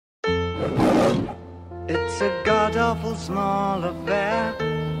It's a god-awful small affair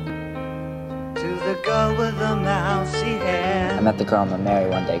to the girl with the mousy hair. I met the girl I'm gonna marry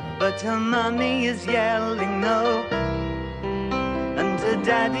one day. But her mommy is yelling no, and her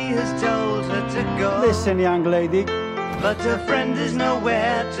daddy has told her to go. Listen, young lady. But her friend is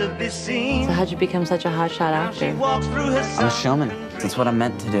nowhere to be seen. So how'd you become such a hotshot actor? She walks through her I'm a showman. That's what I'm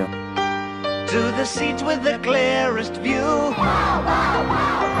meant to do. to the seat with the clearest view.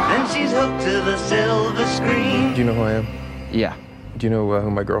 Then she's hooked to the silver screen. Do you know who I am? Yeah. Do you know who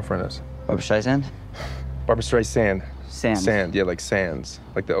my girlfriend is? Barbara Streisand? Barbara Streisand. Sand. Sand, yeah, like sands.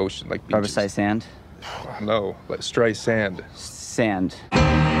 Like the ocean, like beaches. Barbara Streisand? No, like Streisand. Sand.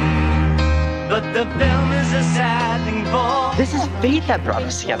 But the film is a sad thing for. This is fate that brought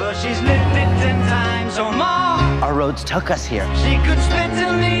us together. But she's lived it 10 times or more. Our roads took us here. She could spit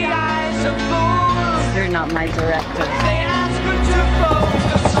in the eyes of fools. You're not my director. They ask her to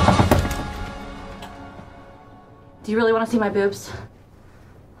focus on. Do you really want to see my boobs?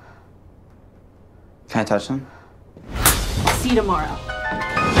 Can I touch them? See you tomorrow.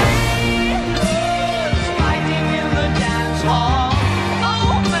 Fighting in the dance hall.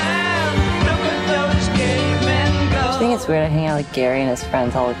 Oh man, look at those cavemen go. I think it's weird I hang out with Gary and his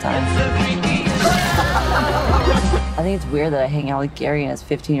friends all the time. It's the freakiest. I think it's weird that I hang out with Gary and his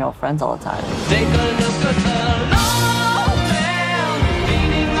 15-year-old friends all the time. Take a look at the long man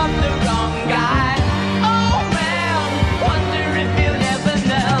beating up the wrong guy. Oh man, wonder if you'll ever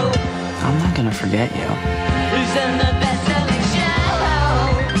know I'm not gonna forget you. who's in the best-selling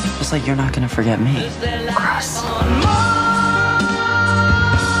show. Just like you're not gonna forget me. Is there life Gross. on Mars?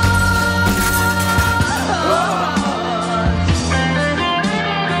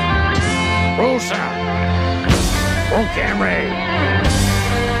 Roll sound. Roll camera A.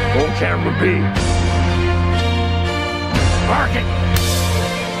 Roll camera B. Park it.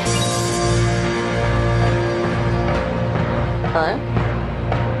 Hello?